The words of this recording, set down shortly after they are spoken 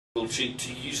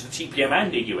to use the TPM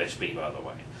and the USB, by the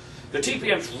way. The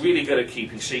TPM's really good at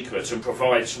keeping secrets and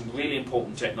provides some really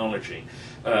important technology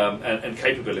and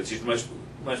capabilities. The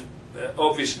most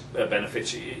obvious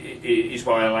benefits is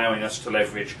by allowing us to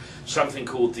leverage something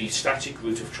called the static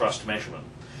root of trust measurement.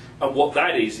 And what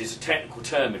that is a technical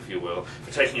term, if you will,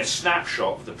 for taking a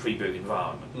snapshot of the pre-boot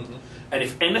environment. Mm-hmm. And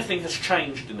if anything has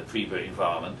changed in the pre-boot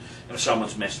environment, if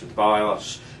someone's messed with the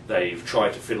BIOS, they've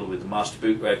tried to fiddle with the master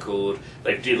boot record,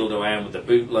 they've diddled around with the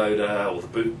bootloader or the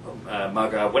boot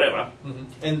mugger, whatever.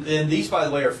 Mm-hmm. And these, by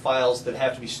the way, are files that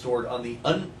have to be stored on the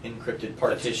unencrypted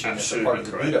partition as a part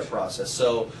of the boot up process.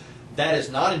 So that is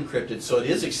not encrypted, so it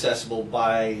is accessible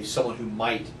by someone who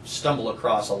might stumble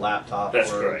across a laptop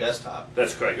or a desktop.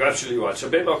 That's correct. You're absolutely right. So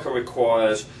BitLocker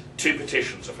requires two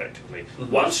petitions, effectively.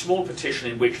 Mm-hmm. One small petition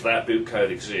in which that boot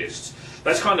code exists.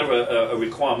 That's kind of a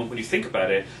requirement when you think about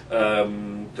it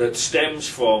that stems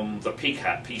from the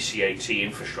PCAT, PCAT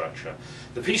infrastructure.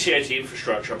 The PCAT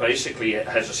infrastructure basically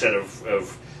has a set of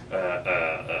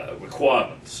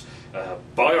requirements.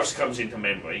 BIOS comes into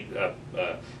memory.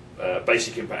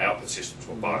 Basic Input Output Systems,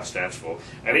 what BIOS stands for,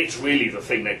 and it's really the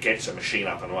thing that gets a machine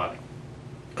up and running.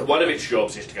 And one of its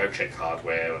jobs is to go check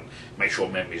hardware and make sure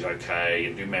memory's okay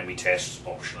and do memory tests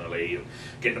optionally and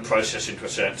get the process into a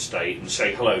certain state and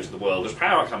say hello to the world as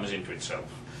power comes into itself.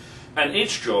 And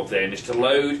its job then is to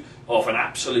load off an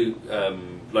absolute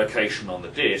location on the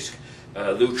disk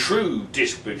the true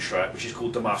disk bootstrap, which is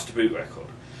called the master boot record.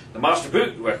 The master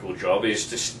boot record job is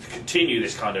to continue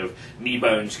this kind of knee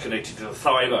bones connected to the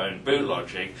thigh bone boot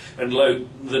logic and load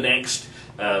the next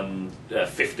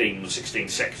 15, 16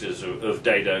 sectors of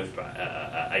data,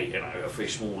 a very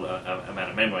small amount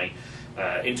of memory,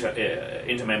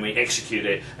 into memory, execute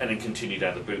it, and then continue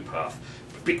down the boot path.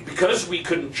 Because we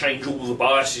couldn't change all the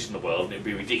BIOSes in the world, and it would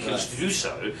be ridiculous to do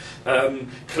so,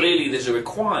 clearly there's a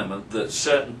requirement that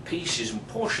certain pieces and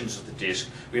portions of the disk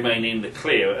remain in the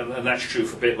clear, and that's true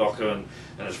for BitLocker and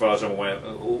as far as I'm aware,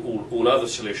 all other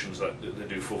solutions that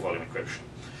do full volume encryption.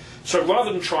 So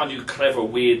rather than trying to do clever,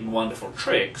 weird and wonderful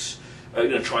tricks,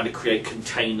 trying to create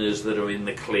containers that are in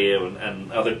the clear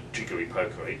and other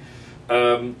jiggery-pokery,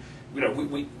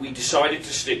 we decided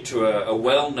to stick to a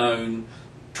well-known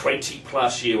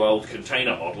 20-plus-year-old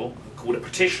container model called a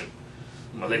petition.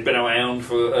 Well, they've been around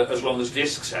for as long as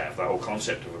disks have, the whole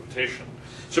concept of a petition.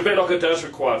 So BitLocker does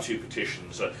require two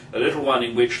petitions, a little one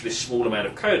in which this small amount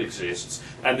of code exists,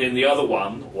 and then the other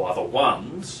one, or other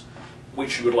ones,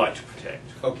 which you would like to protect.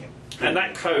 Okay. And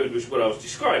that code was what I was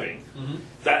describing. Mm-hmm.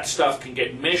 That stuff can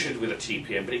get measured with a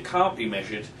TPM, but it can't be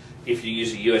measured if you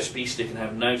use a USB stick and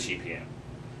have no TPM.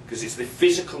 Because it's the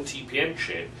physical TPM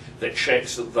chip that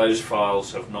checks that those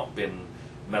files have not been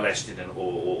molested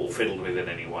or fiddled with in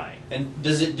any way. And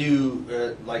does it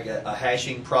do like a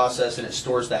hashing process, and it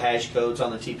stores the hash codes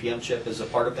on the TPM chip as a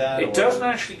part of that? It doesn't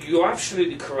actually. You're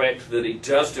absolutely correct that it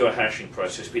does do a hashing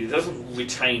process, but it doesn't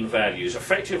retain values.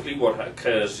 Effectively what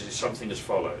occurs is something as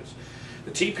follows.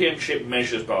 The TPM chip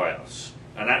measures BIOS,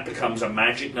 and that becomes a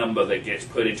magic number that gets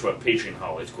put into a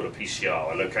pigeonhole. It's called a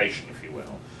PCR, a location, if you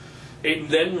will. It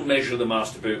then will measure the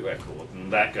master boot record,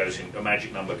 and that goes in, a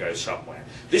magic number goes somewhere.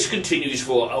 This continues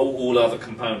for all other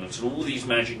components, and all these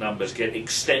magic numbers get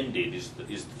extended, is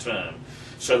the term,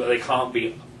 so that they can't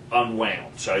be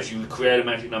unwound. So as you create a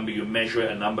magic number, you measure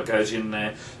it, a number goes in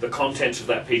there, the contents of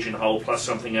that pigeonhole plus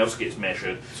something else gets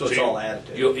measured. So it's all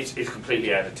additive. It's completely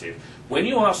additive. When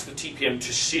you ask the TPM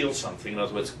to seal something, in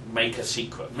other words, make a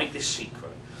secret, make this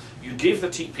secret, you give the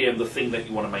TPM the thing that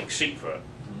you want to make secret.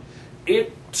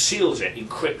 It seals it,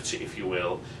 encrypts it, if you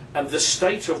will, and the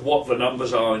state of what the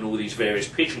numbers are in all these various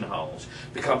pigeonholes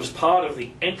becomes part of the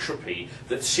entropy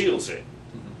that seals it.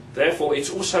 Mm-hmm. Therefore,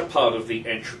 it's also part of the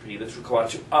entropy that's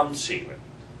required to unseal it.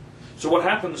 So what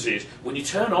happens is, when you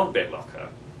turn on BitLocker,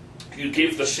 you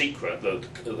give the secret, the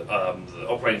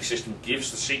operating system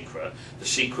gives the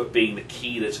secret being the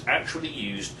key that's actually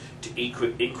used to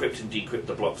encrypt and decrypt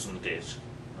the blocks on the disk.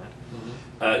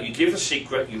 You give the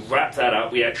secret, you wrap that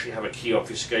up, we actually have a key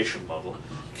obfuscation model,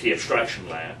 key abstraction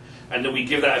layer, and then we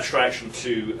give that abstraction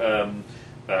to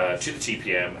the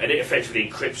TPM, and it effectively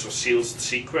encrypts or seals the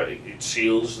secret. It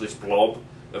seals this blob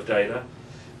of data,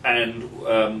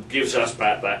 and gives us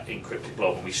back that encrypted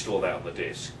blob, and we store that on the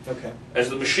disk. Okay. As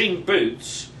the machine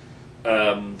boots,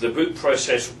 the boot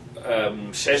process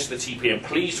says to the TPM,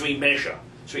 please remeasure.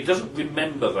 So it doesn't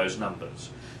remember those numbers.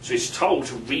 So it's told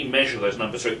to remeasure those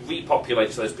numbers, so it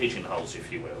repopulates those pigeonholes,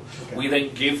 if you will. Okay. We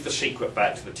then give the secret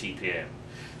back to the TPM.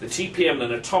 The TPM,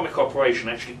 an atomic operation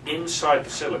actually inside the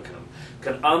silicon,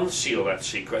 can unseal that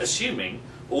secret, assuming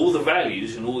all the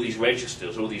values in all these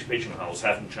registers, all these pigeonholes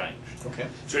haven't changed. Okay.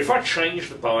 So if I change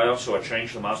the BIOS or I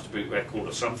change the master boot record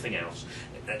or something else,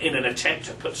 in an attempt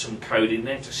to put some code in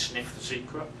there to sniff the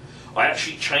secret, I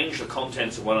actually change the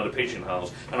contents of one of the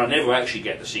pigeonholes, and I never actually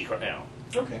get the secret out.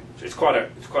 Okay. So it's quite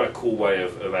a cool way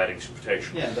of adding some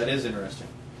protection. Yeah, that is interesting.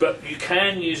 But you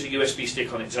can use a USB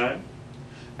stick on its own,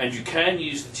 and you can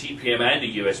use the TPM and a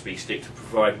USB stick to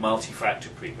provide multi-factor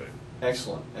pre-boot.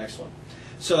 Excellent, excellent.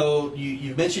 So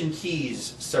you've mentioned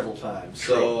keys several times.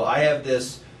 Sure. So I have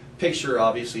this picture,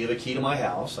 obviously, of a key to my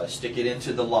house. I stick it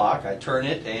into the lock, I turn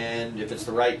it, and if it's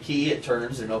the right key, it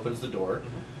turns and opens the door.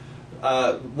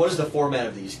 What is the format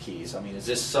of these keys? I mean, is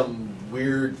this some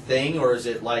weird thing, or is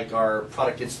it like our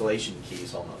product installation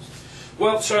keys almost?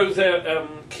 Well, so the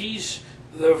keys,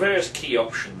 there are various key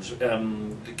options.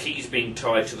 The keys being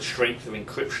tied to the strength of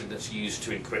encryption that's used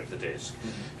to encrypt the disk.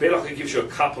 BitLocker gives you a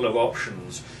couple of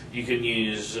options. You can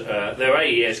use, they're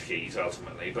AES keys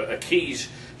ultimately, but keys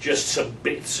just some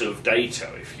bits of data,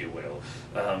 if you will.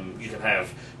 You can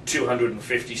have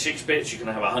 256 bits, you can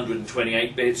have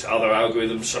 128 bits, other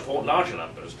algorithms support larger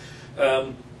numbers.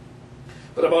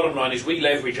 But the bottom line is we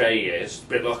leverage AES,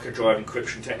 BitLocker drive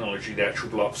encryption technology, the actual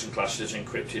blocks and clusters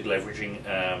encrypted, leveraging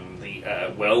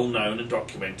the well-known and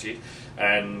documented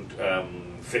and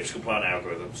FIPS-compliant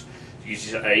algorithms. It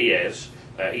uses AES,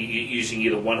 using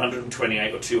either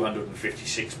 128 or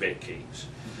 256-bit keys.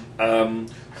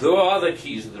 There are other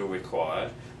keys that are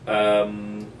required,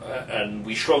 and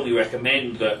we strongly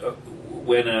recommend that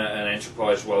when an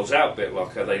enterprise rolls out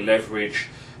BitLocker, they leverage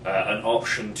an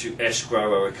option to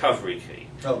escrow a recovery key.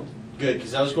 Oh, good,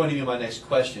 because that was going to be my next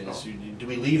question. Is, do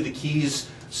we leave the keys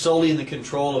solely in the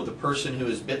control of the person who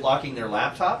is BitLocking their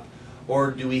laptop,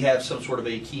 or do we have some sort of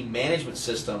a key management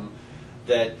system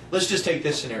that, let's just take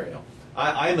this scenario.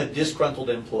 I'm a disgruntled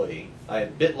employee. I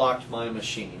have BitLocked my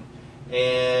machine,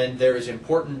 and there is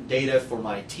important data for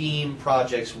my team,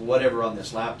 projects, whatever on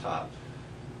this laptop.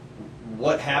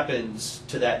 What happens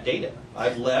to that data?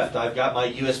 I've left, I've got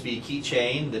my USB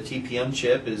keychain, the TPM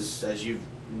chip is, as you've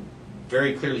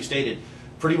very clearly stated,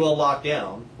 pretty well locked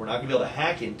down. We're not going to be able to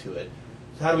hack into it.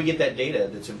 So how do we get that data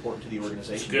that's important to the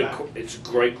organization back? It's a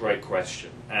great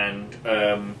question. And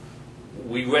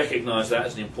we recognise that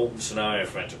as an important scenario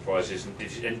for enterprises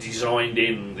and designed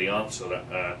in the answer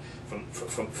that,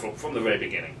 from the very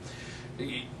beginning.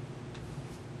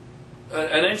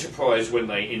 An enterprise, when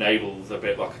they enable the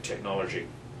BitLocker technology,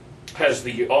 has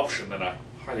the option, and I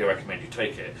highly recommend you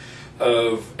take it,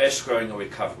 of escrowing a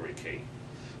recovery key.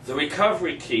 The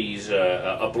recovery key is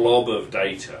a blob of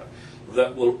data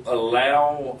that will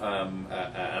allow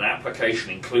an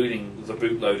application, including the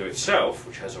bootloader itself,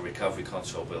 which has a recovery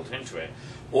console built into it,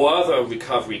 or other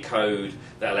recovery code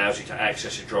that allows you to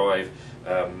access a drive,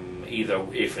 either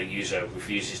if a user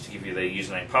refuses to give you their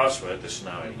username password, the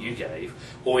scenario you gave,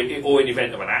 or in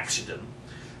event of an accident,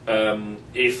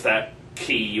 if that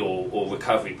key or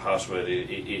recovery password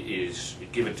is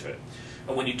given to it.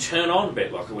 And when you turn on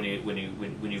BitLocker,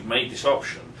 when you've made this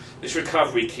option, this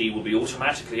recovery key will be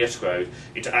automatically escrowed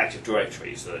into Active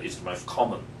Directory. It's the most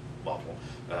common model.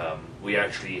 We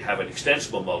actually have an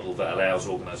extensible model that allows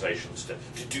organizations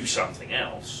to do something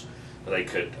else. They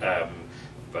could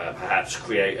perhaps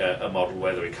create a model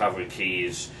where the recovery key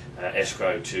is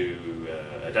escrowed to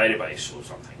a database or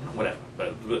something, whatever.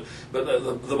 But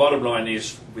the bottom line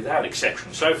is, without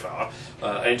exception so far,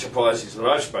 enterprises that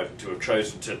I've spoken to have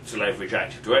chosen to leverage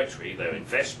Active Directory, their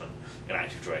investment in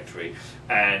Active Directory,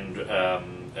 and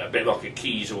BitLocker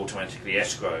keys are automatically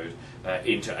escrowed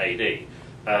into AD.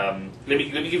 Let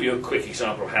me give you a quick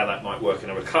example of how that might work in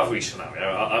a recovery scenario.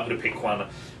 I'm going to pick one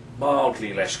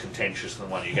mildly less contentious than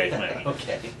the one you gave me.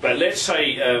 Okay. But let's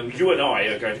say you and I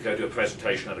are going to go do a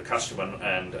presentation at a customer,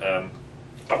 and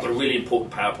I've got a really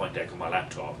important PowerPoint deck on my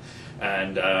laptop,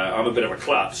 and I'm a bit of a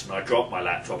klutz, and I drop my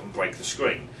laptop and break the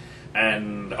screen,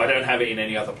 and I don't have it in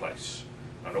any other place.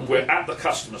 And we're at the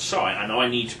customer site, and I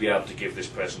need to be able to give this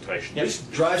presentation. Yep.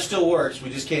 Drive still works, we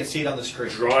just can't see it on the screen.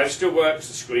 Drive still works,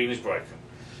 the screen is broken.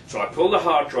 So I pull the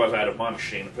hard drive out of my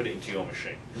machine and put it into your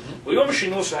machine. Well, your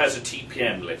machine also has a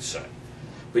TPM, let's say.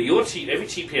 But every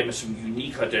TPM has some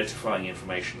unique identifying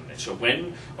information in it. So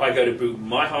when I go to boot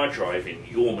my hard drive in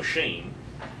your machine,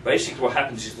 basically what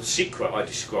happens is the secret I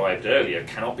described earlier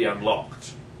cannot be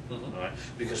unlocked. Right?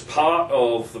 Because part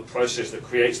of the process that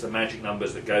creates the magic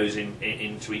numbers that goes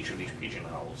into each of these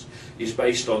pigeonholes is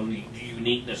based on the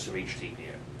uniqueness of each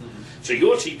TPM. So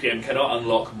your TPM cannot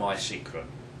unlock my secret.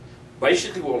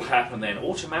 Basically what will happen then,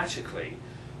 automatically,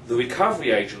 the recovery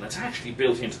agent that's actually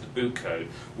built into the boot code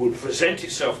will present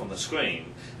itself on the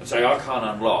screen and say, I can't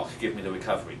unlock, give me the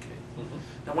recovery key.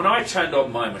 Now when I turned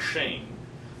on my machine,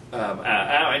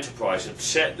 our enterprise had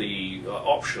set the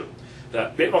option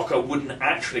that BitLocker wouldn't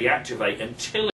actually activate until